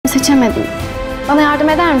Seçemedim. Bana yardım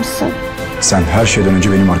eder misin? Sen her şeyden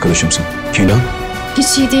önce benim arkadaşımsın. Kenan?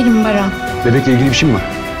 Hiç iyi değilim Baran. Bebekle ilgili bir şey mi var?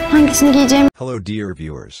 Hangisini giyeceğimi... Hello dear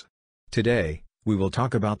viewers. Today, we will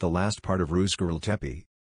talk about the last part of ÇİÇEKLERİ.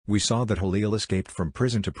 We saw that Halil escaped from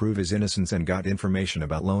prison to prove his innocence and got information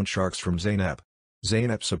about loan sharks from Zeynep.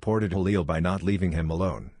 Zeynep supported Halil by not leaving him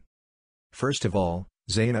alone. First of all,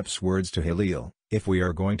 Zeynep's words to Halil, "If we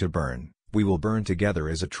are going to burn, we will burn together,"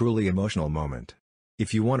 is a truly emotional moment.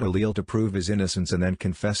 If you want Halil to prove his innocence and then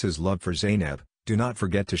confess his love for Zeynep, do not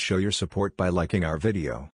forget to show your support by liking our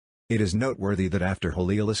video. It is noteworthy that after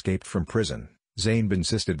Halil escaped from prison, Zeynep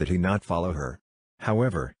insisted that he not follow her.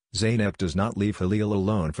 However, Zeynep does not leave Halil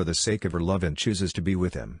alone for the sake of her love and chooses to be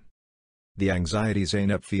with him. The anxiety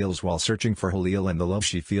Zeynep feels while searching for Halil and the love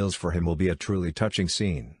she feels for him will be a truly touching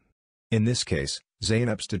scene. In this case,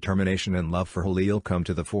 Zeynep's determination and love for Halil come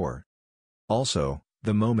to the fore. Also,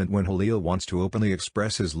 the moment when Halil wants to openly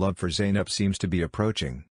express his love for Zeynep seems to be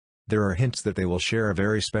approaching. There are hints that they will share a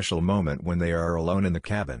very special moment when they are alone in the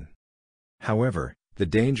cabin. However, the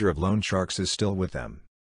danger of loan sharks is still with them.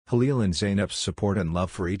 Halil and Zeynep's support and love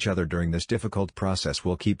for each other during this difficult process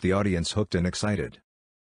will keep the audience hooked and excited.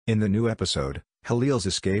 In the new episode, Halil's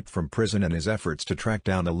escape from prison and his efforts to track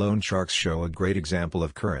down the loan sharks show a great example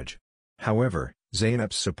of courage. However,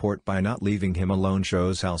 Zeynep's support by not leaving him alone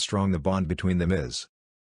shows how strong the bond between them is.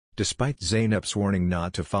 Despite Zeynep's warning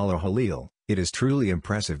not to follow Halil, it is truly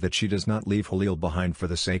impressive that she does not leave Halil behind for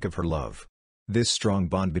the sake of her love. This strong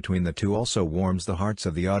bond between the two also warms the hearts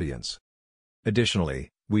of the audience.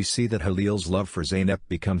 Additionally, we see that Halil's love for Zeynep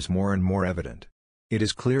becomes more and more evident. It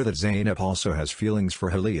is clear that Zeynep also has feelings for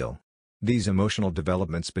Halil. These emotional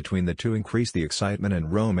developments between the two increase the excitement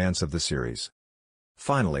and romance of the series.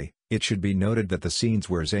 Finally, it should be noted that the scenes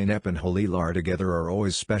where Zeynep and Halil are together are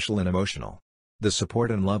always special and emotional. The support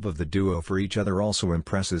and love of the duo for each other also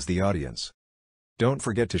impresses the audience. Don't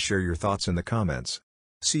forget to share your thoughts in the comments.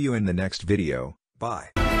 See you in the next video,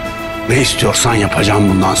 bye. Ne istiyorsan yapacağım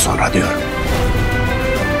bundan sonra diyorum.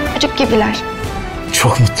 Çocuk gibiler.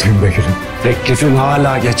 Çok mutluyum be gülüm. Teklifin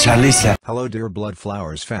hala geçerliyse. Hello dear Blood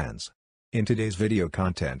Flowers fans. In today's video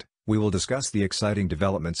content, we will discuss the exciting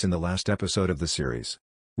developments in the last episode of the series.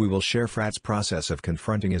 We will share Frat's process of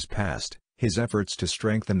confronting his past, his efforts to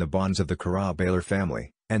strengthen the bonds of the Karabaylar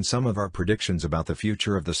family, and some of our predictions about the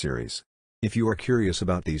future of the series. If you are curious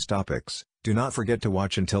about these topics, do not forget to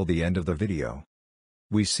watch until the end of the video.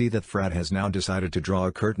 We see that Frat has now decided to draw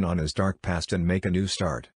a curtain on his dark past and make a new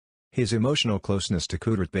start. His emotional closeness to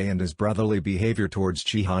Kudret Bey and his brotherly behavior towards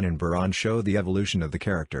Cihan and Baran show the evolution of the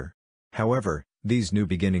character. However, these new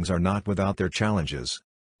beginnings are not without their challenges.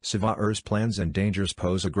 Sevaer's plans and dangers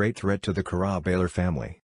pose a great threat to the Karabaylar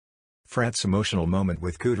family. Frat's emotional moment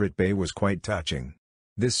with Kudret Bey was quite touching.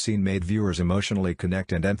 This scene made viewers emotionally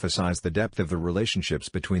connect and emphasize the depth of the relationships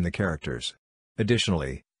between the characters.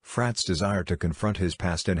 Additionally, Frat's desire to confront his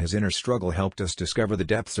past and his inner struggle helped us discover the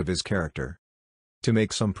depths of his character. To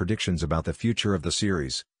make some predictions about the future of the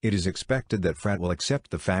series, it is expected that Frat will accept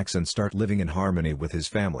the facts and start living in harmony with his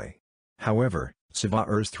family. However,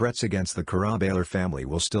 Sevaer's threats against the Karabaylar family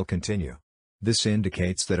will still continue. This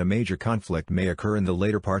indicates that a major conflict may occur in the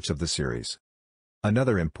later parts of the series.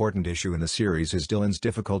 Another important issue in the series is Dilan's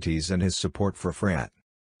difficulties and his support for Frat.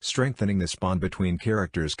 Strengthening this bond between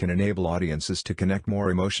characters can enable audiences to connect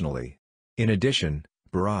more emotionally. In addition,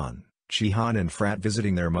 Baran, Cihan and Frat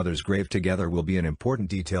visiting their mother's grave together will be an important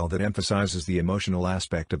detail that emphasizes the emotional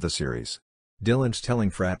aspect of the series. Dilan's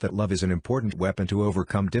telling Frat that love is an important weapon to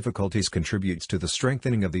overcome difficulties contributes to the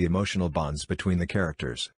strengthening of the emotional bonds between the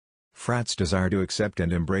characters. Frat's desire to accept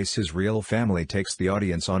and embrace his real family takes the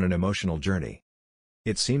audience on an emotional journey.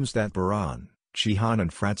 It seems that Baran, Cihan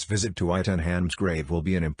and Frat's visit to Ayten Hanım's grave will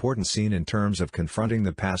be an important scene in terms of confronting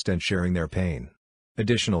the past and sharing their pain.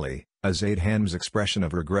 Additionally, Azade Hanım's expression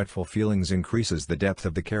of regretful feelings increases the depth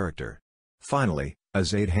of the character. Finally,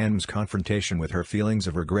 Azade Hanım's confrontation with her feelings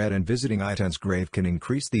of regret and visiting Ayten's grave can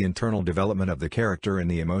increase the internal development of the character and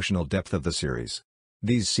the emotional depth of the series.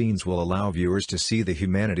 These scenes will allow viewers to see the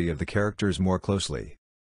humanity of the characters more closely.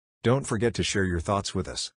 Don't forget to share your thoughts with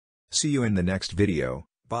us. See you in the next video,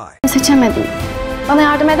 bye. Seçemedim. Bana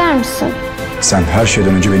yardım eder misin? Sen her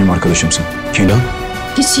şeyden önce benim arkadaşımsın. Kenan?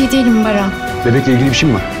 Hiç iyi değilim Baran. Bebekle ilgili bir şey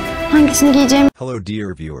mi var? Hangisini giyeceğimi... Hello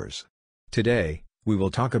dear viewers. Today, we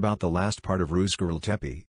will talk about the last part of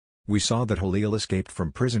ÇİÇEKLERİ. We saw that Halil escaped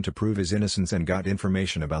from prison to prove his innocence and got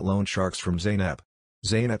information about loan sharks from Zeynep.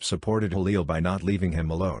 Zeynep supported Halil by not leaving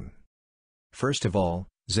him alone. First of all,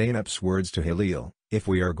 Zeynep's words to Halil, "If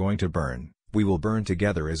we are going to burn, we will burn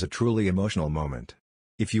together," is a truly emotional moment.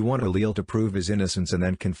 If you want Halil to prove his innocence and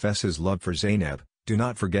then confess his love for Zeynep, Do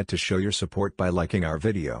not forget to show your support by liking our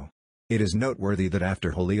video. It is noteworthy that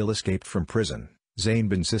after Halil escaped from prison,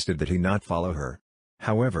 Zeynep insisted that he not follow her.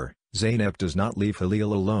 However, Zeynep does not leave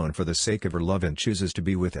Halil alone for the sake of her love and chooses to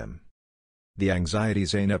be with him. The anxiety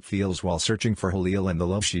Zeynep feels while searching for Halil and the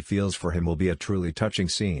love she feels for him will be a truly touching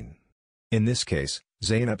scene. In this case,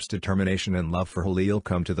 Zeynep's determination and love for Halil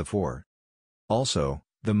come to the fore. Also,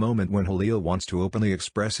 the moment when Halil wants to openly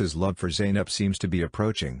express his love for Zeynep seems to be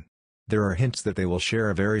approaching. There are hints that they will share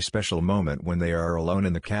a very special moment when they are alone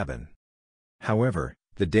in the cabin. However,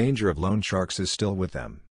 the danger of loan sharks is still with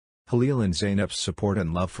them. Halil and Zeynep's support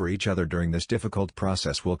and love for each other during this difficult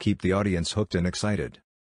process will keep the audience hooked and excited.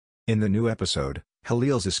 In the new episode,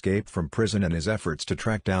 Halil's escape from prison and his efforts to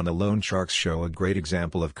track down the loan sharks show a great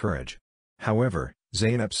example of courage. However,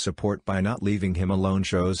 Zeynep's support by not leaving him alone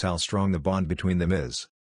shows how strong the bond between them is.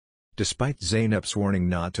 Despite Zeynep's warning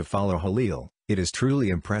not to follow Halil, it is truly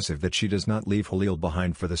impressive that she does not leave Halil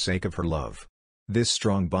behind for the sake of her love. This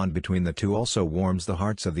strong bond between the two also warms the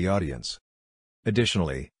hearts of the audience.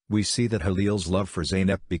 Additionally, we see that Halil's love for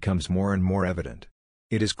Zeynep becomes more and more evident.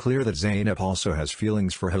 It is clear that Zeynep also has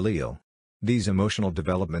feelings for Halil. These emotional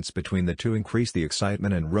developments between the two increase the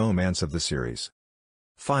excitement and romance of the series.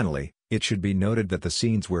 Finally, it should be noted that the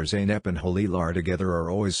scenes where Zeynep and Halil are together are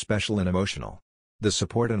always special and emotional. The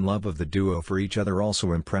support and love of the duo for each other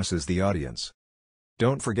also impresses the audience.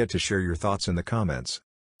 Don't forget to share your thoughts in the comments.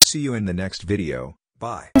 See you in the next video.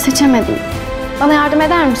 Bye. Seçemedim. Bana yardım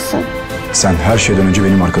eder misin? Sen her şeyden önce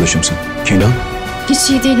benim arkadaşımsın. Kenan, Hiç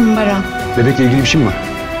iyi değilim Baran. bebekle ilgili bir şey mi var?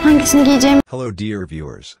 Hangisini giyeceğimi Hello dear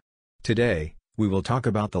viewers. Today, we will talk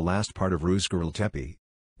about the last part of Rüzgarlı Tepe.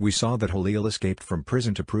 We saw that Halil escaped from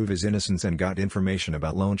prison to prove his innocence and got information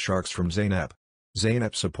about loan sharks from Zeynep.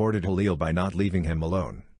 Zeynep supported Halil by not leaving him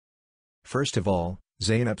alone. First of all,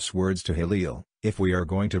 Zeynep's words to Halil, "If we are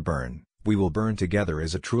going to burn, we will burn together,"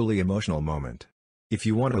 is a truly emotional moment. If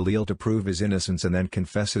you want Halil to prove his innocence and then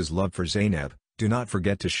confess his love for Zeynep, do not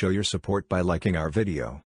forget to show your support by liking our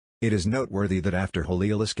video. It is noteworthy that after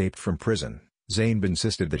Halil escaped from prison, Zeynep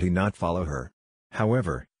insisted that he not follow her.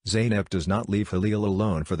 However, Zeynep does not leave Halil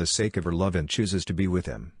alone for the sake of her love and chooses to be with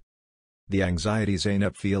him. The anxiety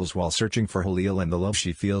Zeynep feels while searching for Halil and the love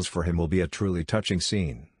she feels for him will be a truly touching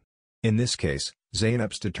scene. In this case,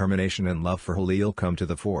 Zeynep's determination and love for Halil come to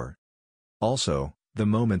the fore. Also, the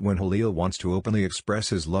moment when Halil wants to openly express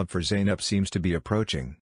his love for Zeynep seems to be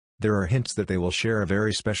approaching. There are hints that they will share a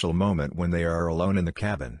very special moment when they are alone in the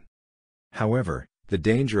cabin. However, the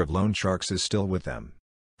danger of loan sharks is still with them.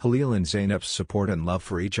 Halil and Zeynep's support and love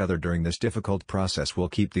for each other during this difficult process will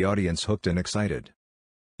keep the audience hooked and excited.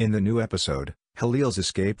 In the new episode, Halil's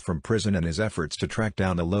escape from prison and his efforts to track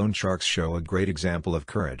down the loan sharks show a great example of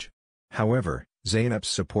courage. However, Zeynep's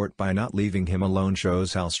support by not leaving him alone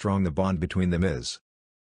shows how strong the bond between them is.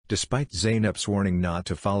 Despite Zeynep's warning not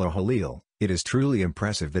to follow Halil, it is truly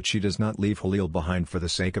impressive that she does not leave Halil behind for the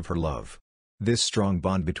sake of her love. This strong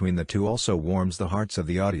bond between the two also warms the hearts of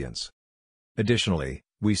the audience. Additionally,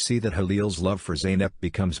 we see that Halil's love for Zeynep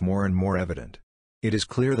becomes more and more evident. It is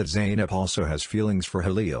clear that Zeynep also has feelings for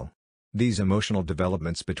Halil. These emotional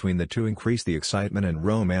developments between the two increase the excitement and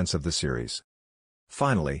romance of the series.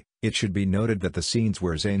 Finally, it should be noted that the scenes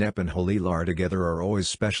where Zeynep and Halil are together are always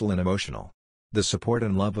special and emotional. The support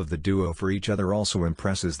and love of the duo for each other also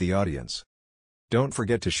impresses the audience. Don't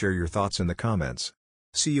forget to share your thoughts in the comments.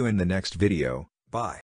 See you in the next video. Bye.